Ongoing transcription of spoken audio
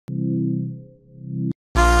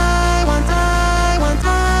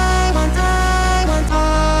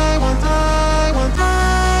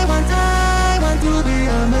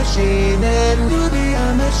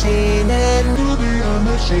machine, and to be a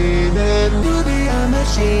machine, and to be a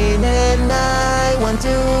machine. And I want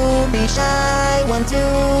to be shy, want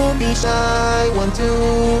to be shy, want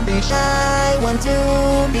to be shy, want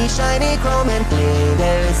to be shiny, chrome and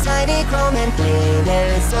glitter, shiny, chrome and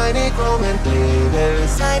glitter, shiny, chrome and glitter,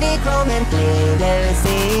 shiny, chrome and glitter.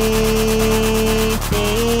 See,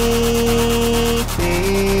 see,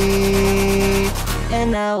 see.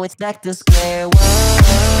 And now it's back to square one.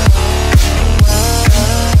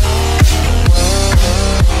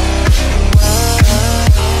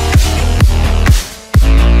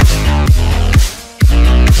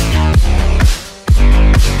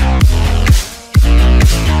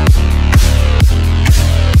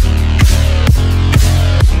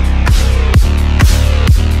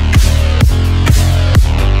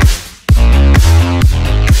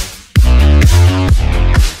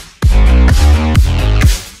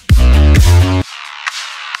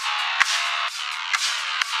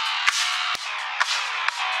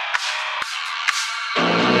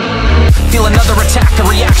 Feel another attack, a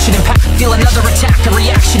reaction, impact. Feel another attack, a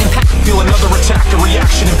reaction, impact. Feel another attack, a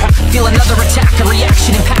reaction, impact. Feel another attack, a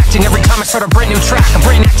reaction, impacting every time I start a brand new track. I'm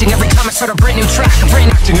brain acting every time I start a brand new track. I'm brain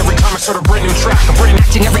acting every time I start a brand new track. I'm brain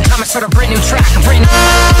acting every time I start a brand new track. I'm brain. I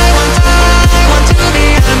want to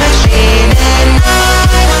be a machine, and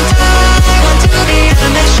I want to be a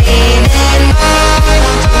machine, and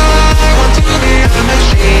I want to be a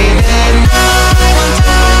machine, and I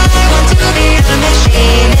want to be a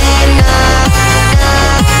machine, and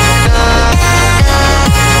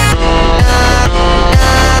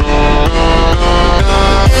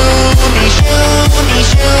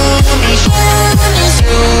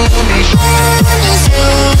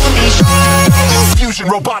Fusion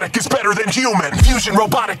robotic is better than human. Fusion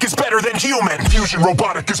robotic is better than human. Fusion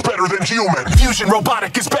robotic is better than human. Fusion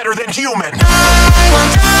robotic is better than human. I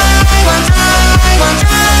want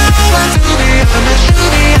to be a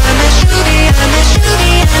machine, a machine, a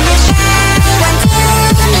machine, a machine.